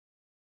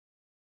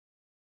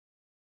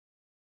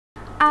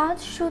আজ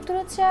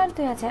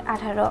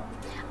 17/4/2018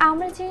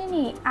 আমরা জেনে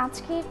নিই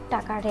আজকের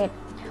টাকা রেট।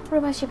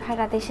 প্রবাসী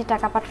ভাইরা দেশে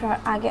টাকা পাঠানোর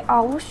আগে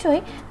অবশ্যই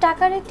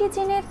টাকা রেটটি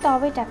জেনে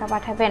তবে টাকা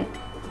পাঠাবেন।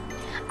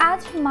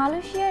 আজ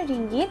মালয়েশিয়ার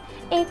ringgit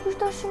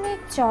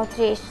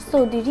 21.34,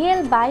 Saudi riyal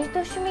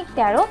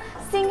 22.13,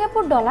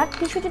 Singapore dollar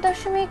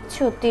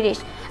 63.36,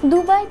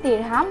 Dubai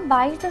দিরহাম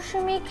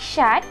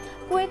 22.60,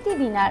 কুয়েতি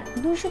দিনার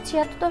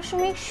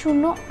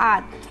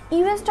 276.08,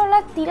 US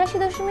dollar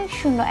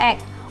 83.01,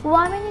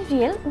 ওয়ামেনি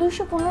real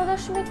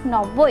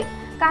 215.90,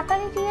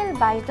 Qatari real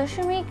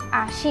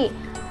 22.80,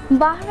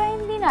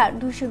 Bahrain দিনার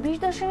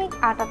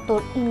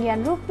 220.78, ইন্ডিয়ান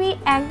রুপি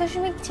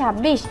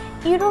 1.26,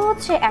 ইউরো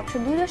হচ্ছে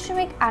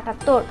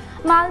 102.78,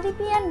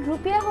 মালদ্বীপিয়ান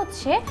রুপিয়া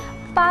হচ্ছে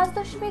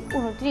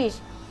 5.29,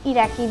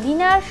 ইরাকি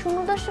দিনার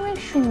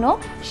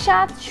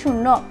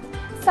 0.070,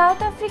 সাউথ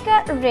আফ্রিকার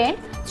রেন্ড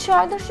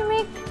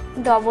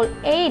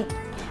 6.88,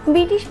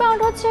 ব্রিটিশ পাউন্ড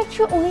হচ্ছে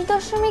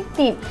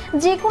 119.3।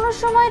 যে কোনো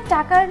সময়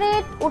টাকার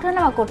রেট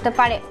ওঠানামা করতে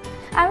পারে।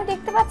 আমি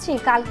দেখতে পাচ্ছি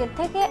কালকের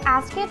থেকে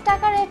আজকের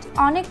টাকা রেট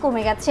অনেক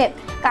কমে গেছে।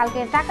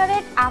 কালকের টাকা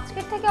রেট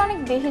আজকের থেকে অনেক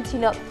বেশি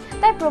ছিল।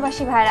 তাই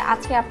প্রবাসী ভাইরা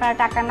আজকে আপনারা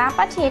টাকা না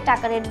পাঠিয়ে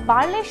টাকা রেট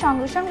বাড়লে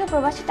সঙ্গে সঙ্গে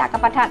প্রবাসী টাকা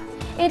পাঠান।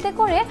 এতে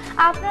করে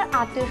আপনার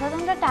আত্মীয়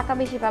স্বজনরা টাকা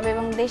বেশি পাবে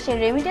এবং দেশের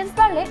রেমিটেন্স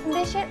বাড়লে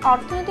দেশের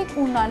অর্থনৈতিক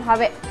উন্নয়ন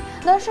হবে।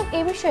 দর্শক,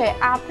 এ বিষয়ে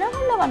আপনার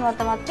মূল্যবান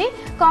মতামতটি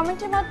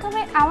কমেন্টের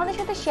মাধ্যমে আমাদের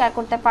সাথে শেয়ার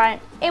করতে পারেন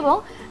এবং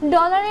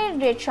ডলারের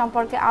রেট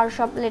সম্পর্কে আরও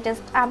সব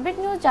লেটেস্ট আপডেট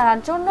নিউজ জানার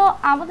জন্য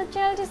আমাদের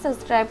চ্যানেলটি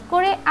সাবস্ক্রাইব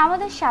করে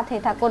আমাদের সাথে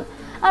থাকুন।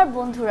 আর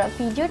বন্ধুরা,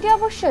 ভিডিওটি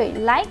অবশ্যই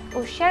লাইক ও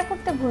শেয়ার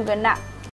করতে ভুলবেন না।